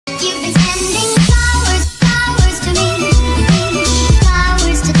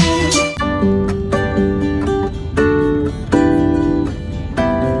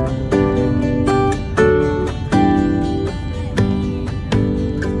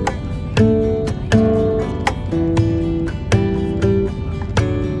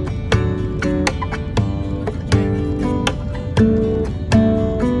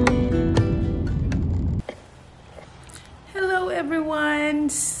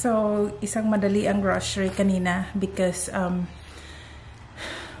So, isang madali ang grocery kanina because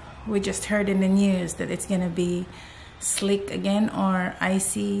we just heard in the news that it's gonna be slick again or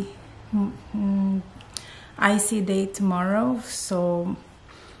icy day tomorrow. So,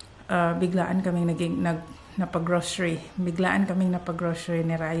 biglaan kaming napag-grocery. Biglaan kaming napag-grocery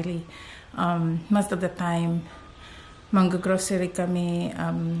ni Riley. Most of the time, mang-grocery kami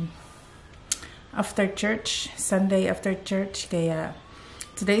after church, Sunday after church. Kaya,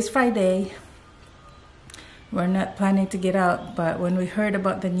 today's Friday. We're not planning to get out, but when we heard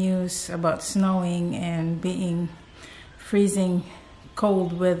about the news about snowing and being freezing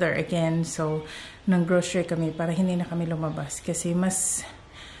cold weather again, so nang grocery kami para hindi na kami lumabas kasi mas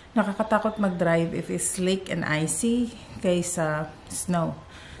nakakatakot mag-drive if it's slick and icy kaysa snow.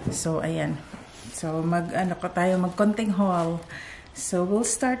 So ayan. So mag-konting haul. So we'll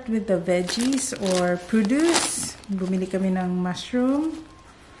start with the veggies or produce. Bumili kami ng mushroom.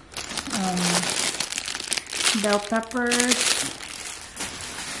 Bell peppers.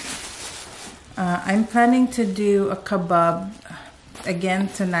 I'm planning to do a kebab again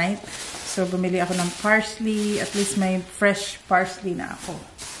tonight. So, bumili ako ng parsley. At least may fresh parsley na ako.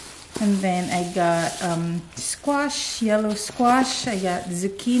 And then, I got squash, yellow squash. I got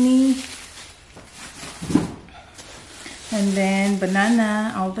zucchini. And then,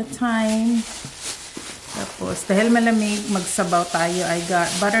 banana all the time. Tapos, dahil malamig, magsabaw tayo. I got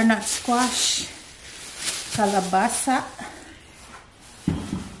butternut squash. Kalabasa.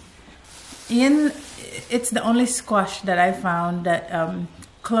 It's the only squash that I found that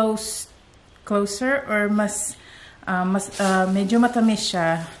closer or mas medyo matamis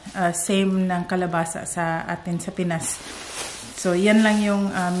siya, same ng kalabasa sa atin sa Pinas. So yan lang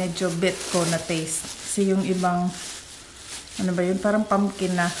yung medyo bit ko na taste. Kasi yung ibang ano ba yun, parang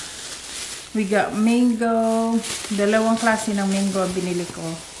pumpkin na. We got mango, dalawang klase ng mango ang binili ko.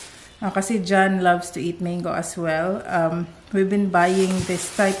 Kasi John loves to eat mango as well. We've been buying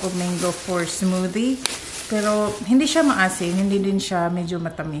this type of mango for smoothie. Pero hindi siya maasim, hindi din siya medyo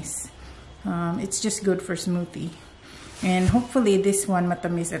matamis. It's just good for smoothie. And hopefully this one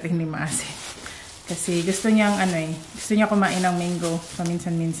matamis at hindi maasim. Kasi gusto niya kumain ng mango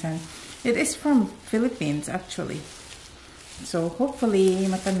paminsan-minsan. It is from Philippines actually. So hopefully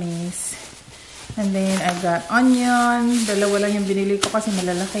matamis. And then, I got onion. Dalawa lang yung binili ko kasi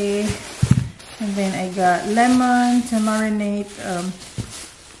malalaki. And then, I got lemon to marinate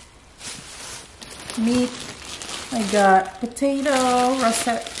meat. I got potato,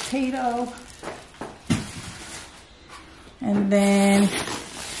 russet potato. And then,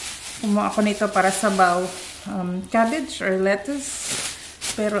 kumuha ako nito para sabaw. Cabbage or lettuce.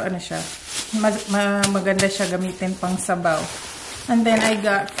 Pero ano siya, maganda siya gamitin pang sabaw. And then I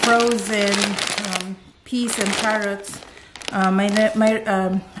got frozen peas and carrots.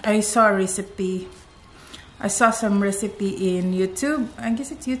 I saw a recipe. I saw some recipe in YouTube. I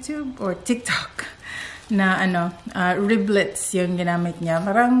guess it's YouTube or TikTok. Na riblets yung ginamit niya.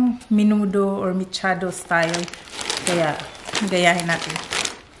 Parang menudo or mechado style. Kaya gayahin natin.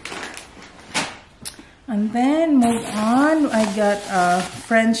 And then move on. I got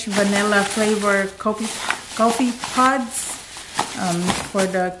French vanilla flavor coffee pods. For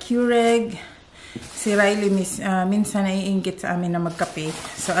the Keurig, si Riley minsan naiinggit sa amin na magkape.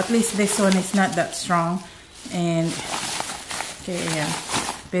 So at least this one is not that strong. And okay, ayan.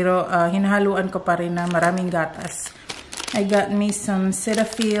 Pero hinahaluan ko pa rin na maraming gatas. I got me some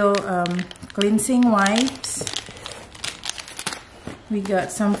Cetaphil cleansing wipes. We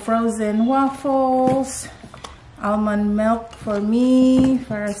got some frozen waffles, almond milk for me,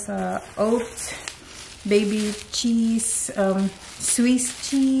 para sa oat, baby cheese, Swiss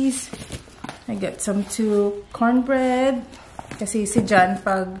cheese. I got some cornbread. Kasi si John,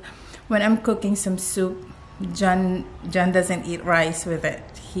 when I'm cooking some soup, John doesn't eat rice with it.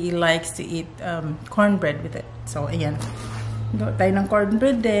 He likes to eat cornbread with it. So, ayan. Gawa tayo ng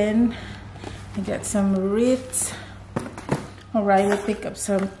cornbread din. I got some Ritz. Alright, we'll pick up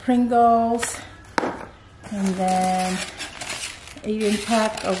some Pringles. And then, a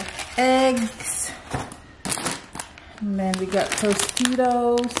pack of eggs. And then we got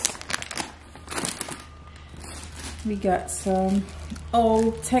Tostitos. We got some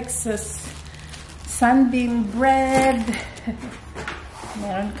old Texas Sunbeam bread.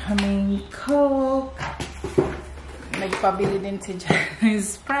 Meron kaming Coke. Nagpabili din si John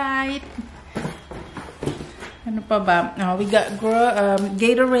Sprite. Ano pa ba? We got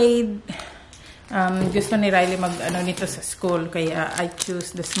Gatorade. Gusto ni Riley nito sa school, kaya I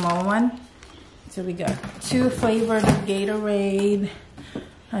choose the small one. So we got 2 flavors of Gatorade.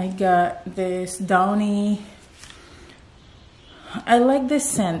 I got this Downy I like this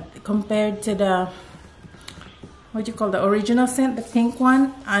scent compared to the, what do you call, the original scent, the pink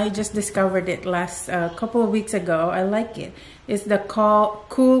one. I just discovered it last couple of weeks ago. I like it. It's the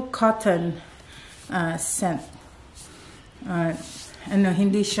Cool Cotton scent. Ano,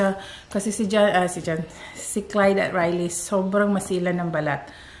 hindi siya, kasi si Clyde at Riley, sobrang masila ng balat.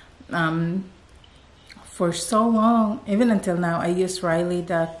 For so long, even until now, I use Riley,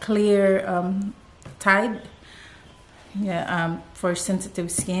 the clear Tide, yeah, for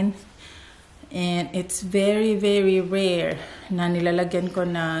sensitive skin. And it's very, very rare na nilalagyan ko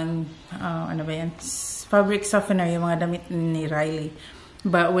ng, ano ba yan, fabric softener, yung mga damit ni Riley.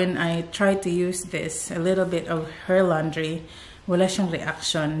 But when I try to use this, a little bit of her laundry, wala siyang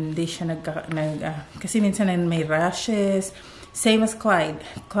reaction. Hindi siya kasi minsan may rashes. Same as Clyde.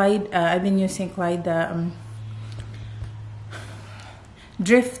 Clyde, I've been using Clyde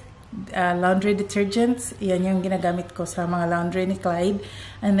Drift laundry detergents. Yan yung ginagamit ko sa mga laundry ni Clyde.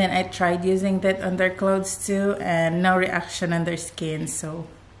 And then I tried using that on their clothes too, and no reaction on their skin. So,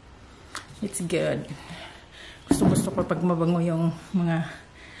 it's good. Gusto ko pag mabango yung mga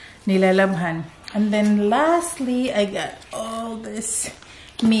nilalabhan. And then lastly, I got all this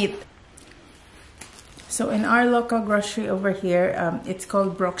meat. So in our local grocery over here, it's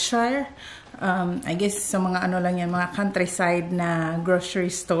called Brookshire. I guess sa mga ano lang yan, mga countryside na grocery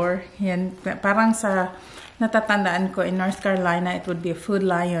store. Yan, parang sa natatandaan ko in North Carolina, it would be a Food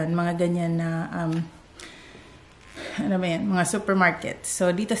Lion, mga ganyan na ano ba yan, mga supermarket.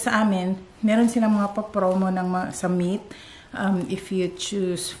 So dito sa amin, meron silang mga pa-promo ng sa meat. If you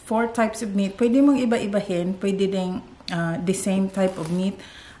choose 4 types of meat, pwede mong iba-ibahin, pwede ding the same type of meat.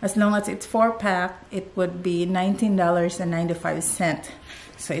 As long as it's 4-pack, it would be $19.95.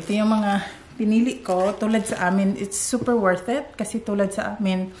 So ito yung mga pinili ko. Tulad sa amin, it's super worth it. Kasi tulad sa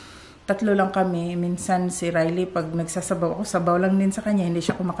amin, 3 lang kami. Minsan si Riley, pag nagsasabaw ako, sabaw lang din sa kanya. Hindi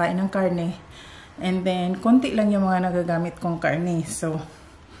siya kumakain ng karne. And then, konti lang yung mga nagagamit kong karne. So,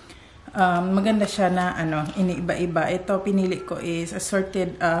 maganda siya na iniiba-iba. Ito pinili ko is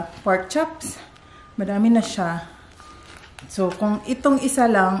assorted pork chops. Madami na siya. So kung itong isa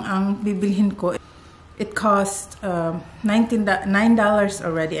lang ang bibilhin ko, it cost $9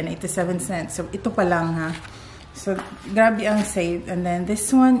 already and 87 cents. So ito pa lang ha. So grabe ang save. And then this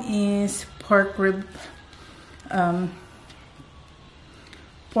one is pork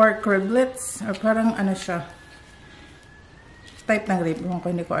riblets, or parang ano siya, type ng rib.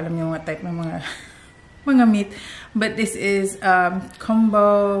 Hindi ko alam yung mga type ng mga meat. But this is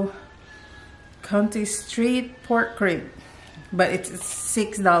combo County Street pork rib. But it's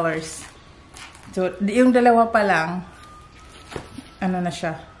 $6. So yung dalawa pa lang, ano na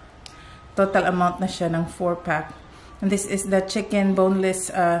siya, total amount na siya ng 4-pack. And this is the chicken boneless,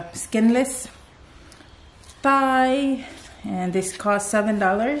 skinless thigh. And this costs $7.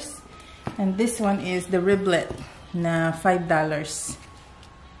 And this one is the riblet na $5.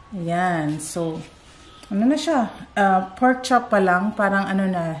 Ayan. So, ano na siya? Pork chop pa lang. Parang ano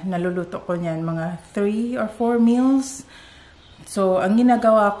na, naluluto ko niyan. Mga 3 or 4 meals. So, ang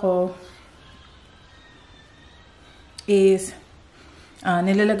ginagawa ko is,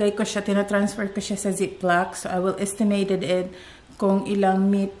 nilalagay ko siya, tinatransfer ko siya sa Ziploc. So, I will estimate it kung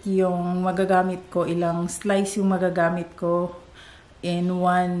ilang meat yung magagamit ko, ilang slice yung magagamit ko in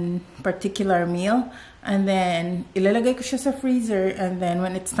one particular meal. And then, ilalagay ko siya sa freezer. And then,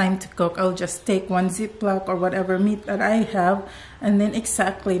 when it's time to cook, I'll just take one Ziploc or whatever meat that I have. And then,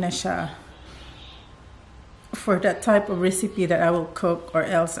 exactly na siya for that type of recipe that I will cook. Or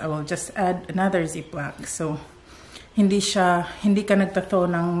else, I will just add another Ziploc. So, hindi ka nagtatho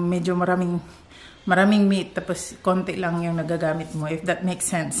ng medyo maraming meat, tapos konti lang yung nagagamit mo, if that makes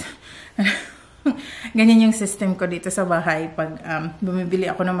sense. Ganyan yung system ko dito sa bahay. Pag bumibili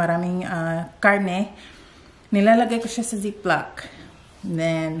ako ng maraming karne, nilalagay ko siya sa Ziploc.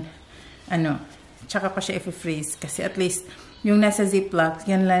 Then, tsaka ko siya i-freeze. Kasi at least, yung nasa Ziploc,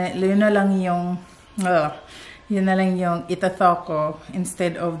 yun na lang yung itathaw ko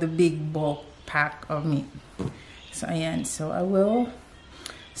instead of the big bulk pack of meat. So, ayan. So, I will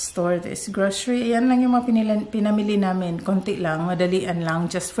store this grocery. Ayan lang yung mga pinamili namin. Konti lang, madalian lang,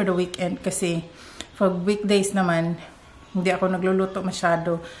 just for the weekend. Kasi, for weekdays naman, hindi ako nagluluto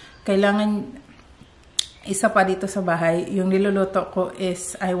masyado. Kailangan, isa pa dito sa bahay, yung niluluto ko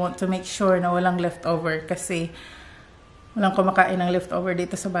is, I want to make sure na walang leftover. Kasi, walang kumakain ng leftover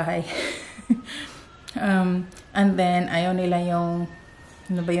dito sa bahay. And then, ayaw nila yung,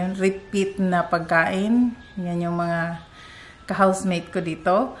 repeat na pagkain. Yan yung mga ka-housemate ko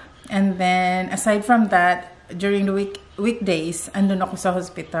dito. And then, aside from that, during the weekdays, andun ako sa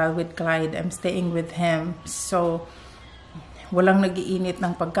hospital with Clyde. I'm staying with him. So, walang nagiinit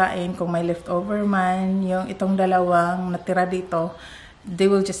ng pagkain. Kung may leftover man, yung itong dalawang natira dito, they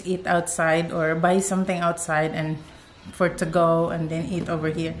will just eat outside or buy something outside and for to go and then eat over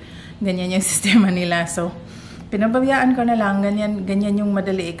here. Ganyan yung sistema nila. So, pinabayaan ko na lang. Ganyan yung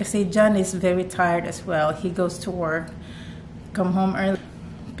madali. Kasi John is very tired as well. He goes to work, come home early,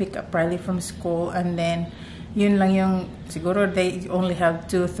 pick up Riley from school, and then yun lang yung, siguro they only have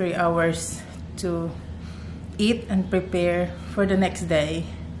 2-3 hours to eat and prepare for the next day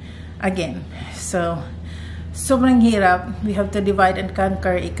again. So, sobrang hirap. We have to divide and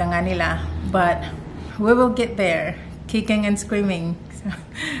conquer, ika nga nila. But, we will get there. Kicking and screaming.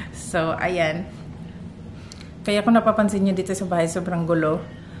 So, ayan. Kaya kung napapansin nyo dito sa bahay, sobrang gulo.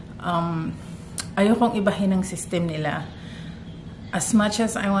 Ayokong ibahin ang system nila. As much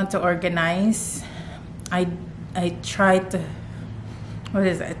as I want to organize, I try to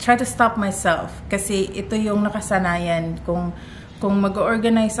I try to stop myself kasi ito yung nakasanayan. Kung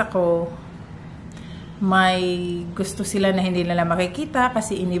mag-organize ako, may gusto sila na hindi nila makikita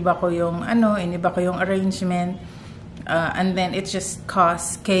kasi iniba ko yung arrangement, and then it just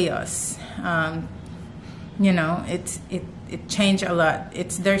cause chaos. You know, it changed a lot.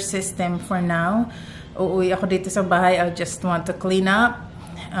 It's their system for now. Uuwi ako dito sa bahay, I'll just want to clean up,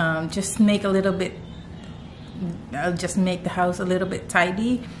 just make a little bit. I'll just make the house a little bit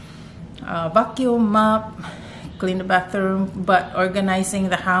tidy, vacuum, mop, clean the bathroom, but organizing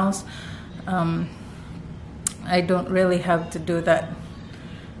the house, I don't really have to do that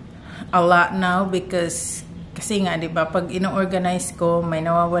a lot now because kasi nga, di ba, pag ino-organize ko, may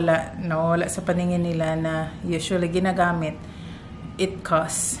nawawala sa paningin nila na usually ginagamit, it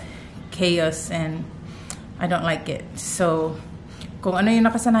causes chaos and I don't like it. So, kung ano yung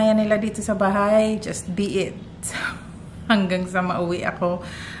nakasanayan nila dito sa bahay, just be it. So, hanggang sa mauwi ako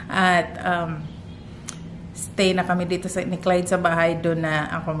at stay na kami dito ni Clyde sa bahay, doon na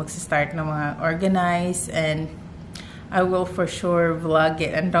ako mag-start ng mga organize, and I will for sure vlog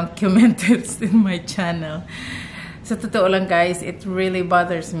it and document it in my channel. Sa totoo lang guys, it really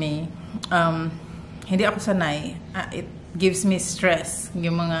bothers me. Hindi ako sanay. It gives me stress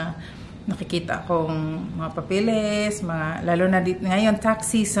yung mga nakikita kong mga papilis, lalo na dito ngayon tax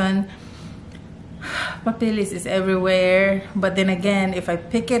season, papilis is everywhere. But then again, if I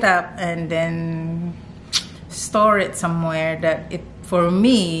pick it up and then store it somewhere that for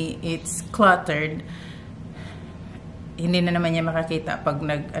me it's cluttered, hindi na naman niya makakita pag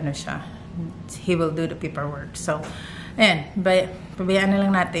siya. He will do the paperwork. So, ayan, pabayaan na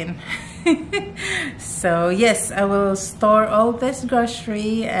lang natin. So, yes, I will store all this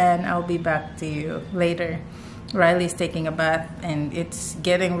grocery and I'll be back to you later. Riley's taking a bath and it's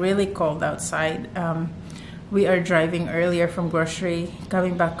getting really cold outside. We are driving earlier from grocery,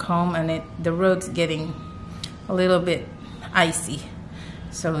 coming back home, and the road's getting a little bit icy.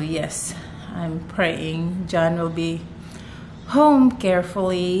 So yes, I'm praying John will be home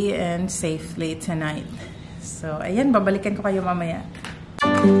carefully and safely tonight. So ayan, babalikan ko kayo mamaya.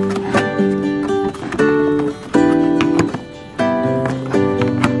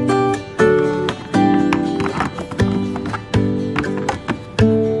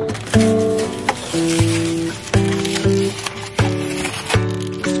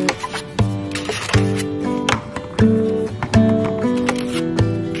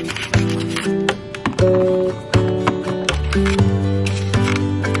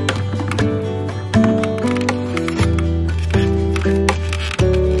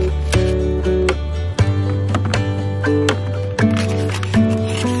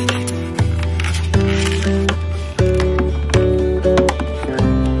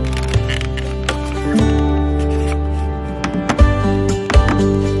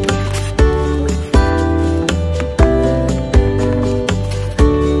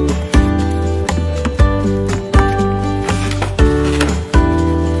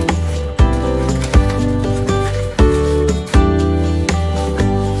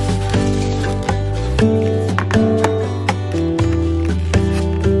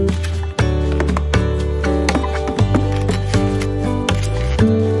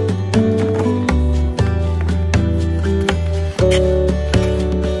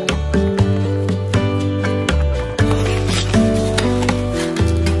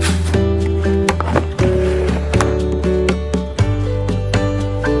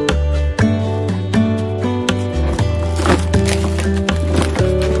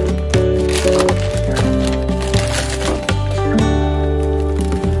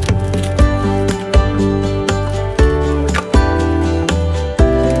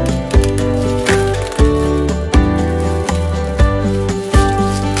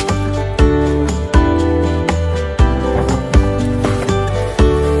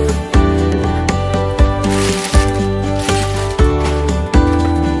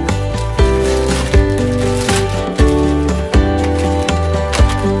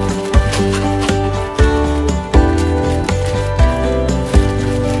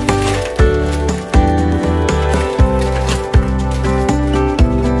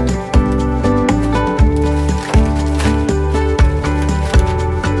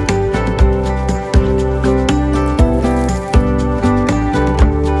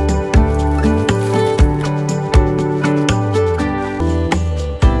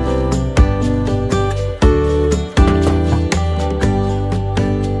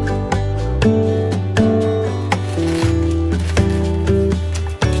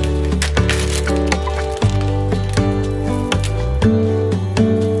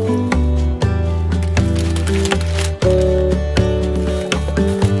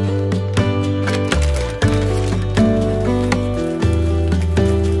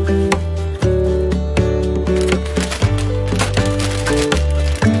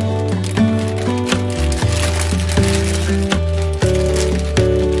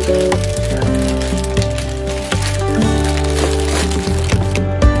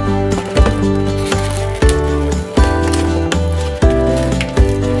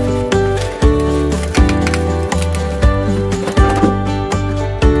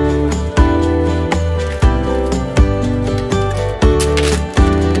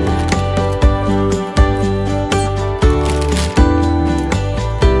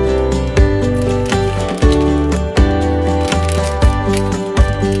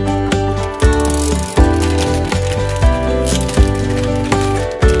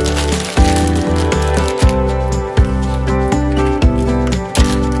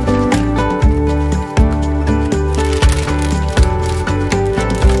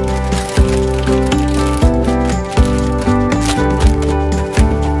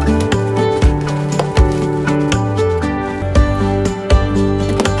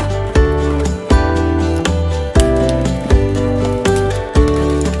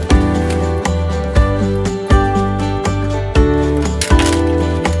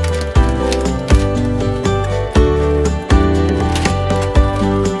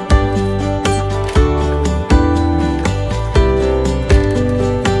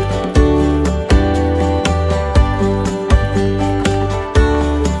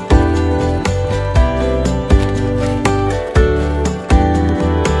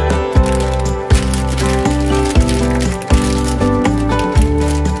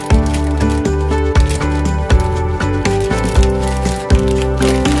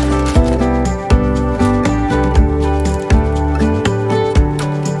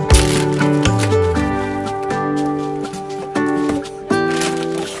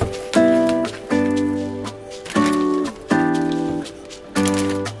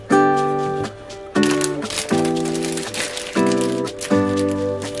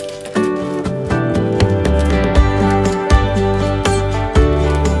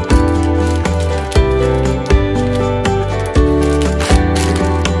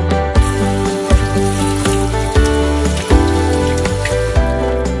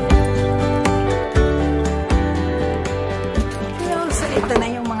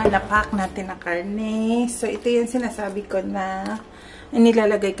 natin na karne. So, ito yung sinasabi ko na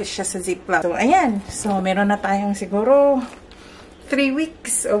nilalagay ko siya sa ziplock. So, ayan. So, meron na tayong siguro 3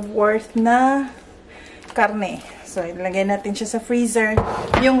 weeks of worth na karne. So, ilagay natin siya sa freezer.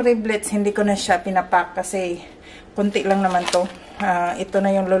 Yung riblets, hindi ko na siya pinapak kasi kunti lang naman to. Ito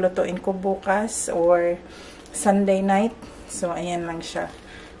na yung lulutuin ko bukas or Sunday night. So, ayan lang siya.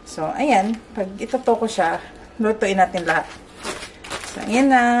 So, ayan. Pag ituto ko siya, lutuin natin lahat. So, ayan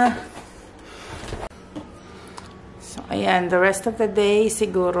na. So, ayan. The rest of the day,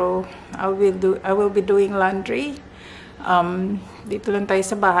 siguro, I will be doing laundry. Dito lang tayo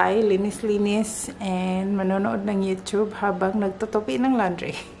sa bahay. Linis-linis. And manonood ng YouTube habang nagtutupi ng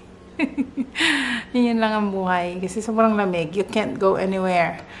laundry. Yun lang ang buhay. Kasi sobrang lamig. You can't go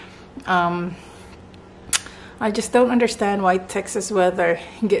anywhere. I just don't understand why Texas weather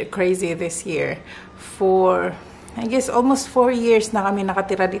get crazy this year. For I guess almost 4 years na kami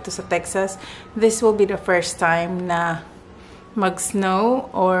nakatira dito sa Texas. This will be the first time na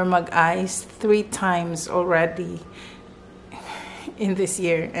mag-snow or mag-ice 3 times already in this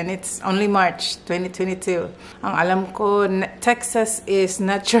year. And it's only March 2022. Ang alam ko, Texas is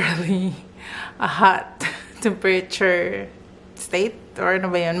naturally a hot temperature state. Or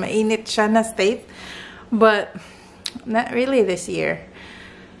ano ba yun? Mainit siya na state. But not really this year.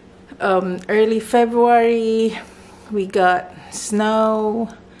 Early February, we got snow,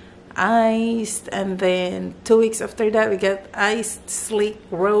 iced, and then 2 weeks after that we got iced, slick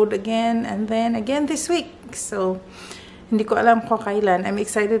road again, and then again this week. So, hindi ko alam kung kailan. I'm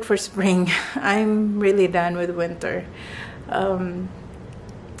excited for spring. I'm really done with winter.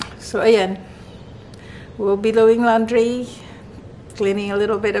 So, ayan. We'll be doing laundry, cleaning a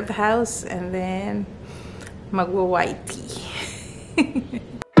little bit of the house, and then magwa-white tea.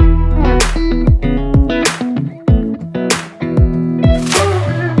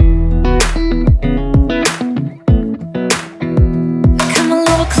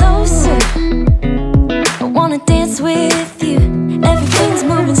 With you, everything's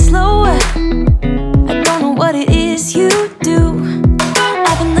moving slower. I don't know what it is you do.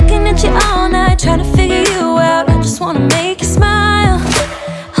 I've been looking at you all night, trying to figure you out. I just wanna make you smile.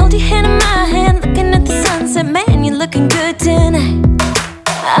 Hold your hand in my hand, looking at the sunset. Man, you're looking good tonight.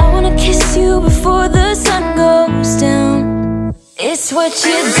 I wanna kiss you before the sun goes down. It's what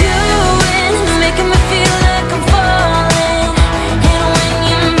you're doing, making me feel like I'm falling. And when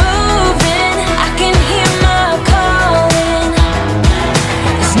you're moving, I can hear my calling.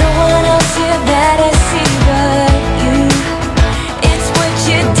 There's no one else here that I see but you. It's what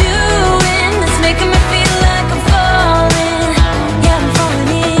you're doing that's making me feel like I'm falling. Yeah, I'm falling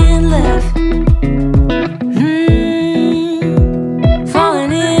in love.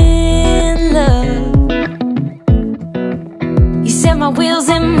 Falling in love. You set my wheels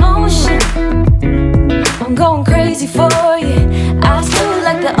in motion. I'm going crazy for you. Eyes blue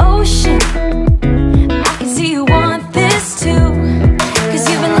like the ocean. I can see you want this too. Cause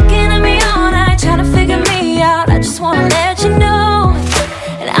you've been looking at me all night, trying to figure me out. I just wanna let you know.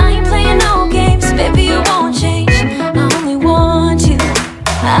 And I ain't playing no games, baby, you won't change. I only want you.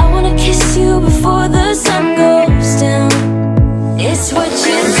 I wanna kiss you before the sun goes down. It's what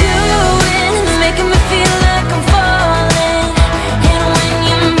you're doing, it's making me feel like I'm falling. And when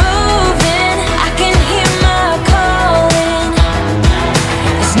you're moving, I can hear my calling.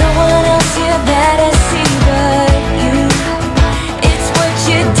 There's no one else here that I see but you. It's what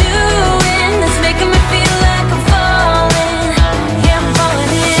you're doing that's making me feel like I'm falling. Yeah, I'm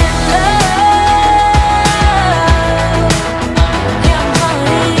falling in love. Yeah, I'm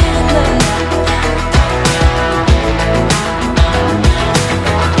falling in love.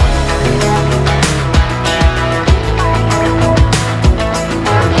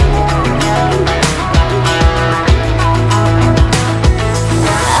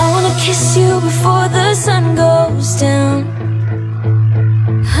 I wanna kiss you before the sun goes down.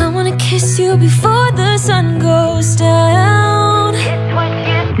 I wanna kiss you before the sun goes down. It's what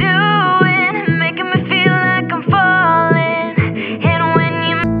you're doing, making me feel like I'm falling. And when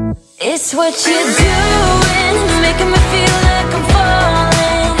you, it's what you're doing, making me feel like I'm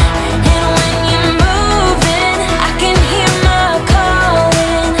falling. And when you're moving, I can hear my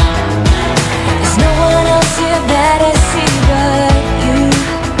calling. There's no one else here that I see but you.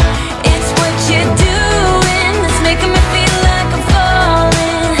 It's what you're doing that's making me feel like I'm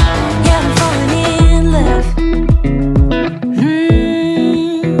falling. Yeah, I'm falling in love.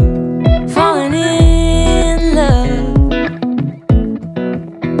 Falling in love.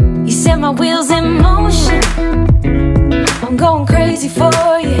 You set my wheels in motion. I'm going crazy for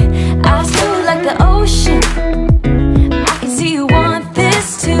you. Eyes blue like the ocean. I can see you want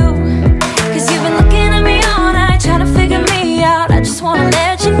this too.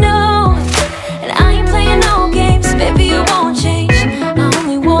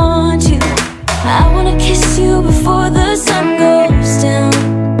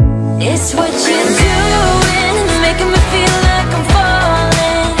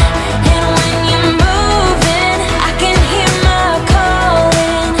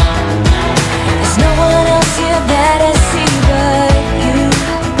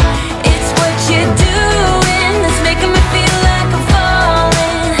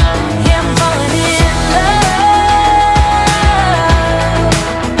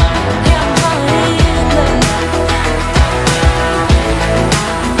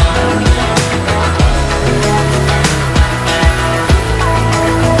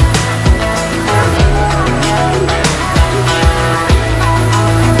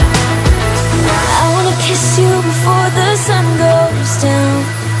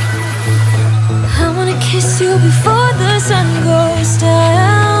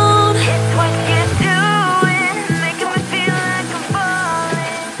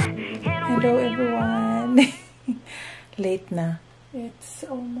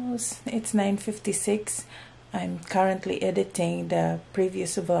 It's 9:56. I'm currently editing the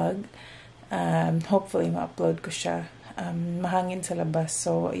previous vlog. Hopefully ma-upload ko siya. Mahangin sa labas,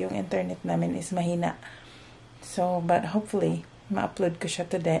 so yung internet namin is mahina. So, but hopefully ma-upload ko siya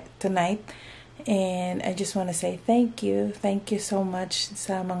tonight. And I just want to say thank you. Thank you so much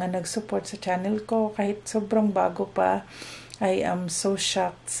sa mga nag-support sa channel ko. Kahit sobrang bago pa, I am so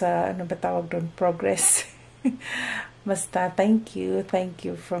shocked sa, ano ba tawag doon, progress. Basta, thank you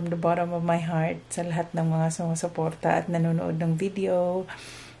from the bottom of my heart sa lahat ng mga sumusuporta at nanonood ng video.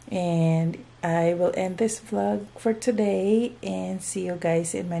 And I will end this vlog for today and see you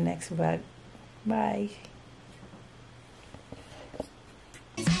guys in my next vlog. Bye!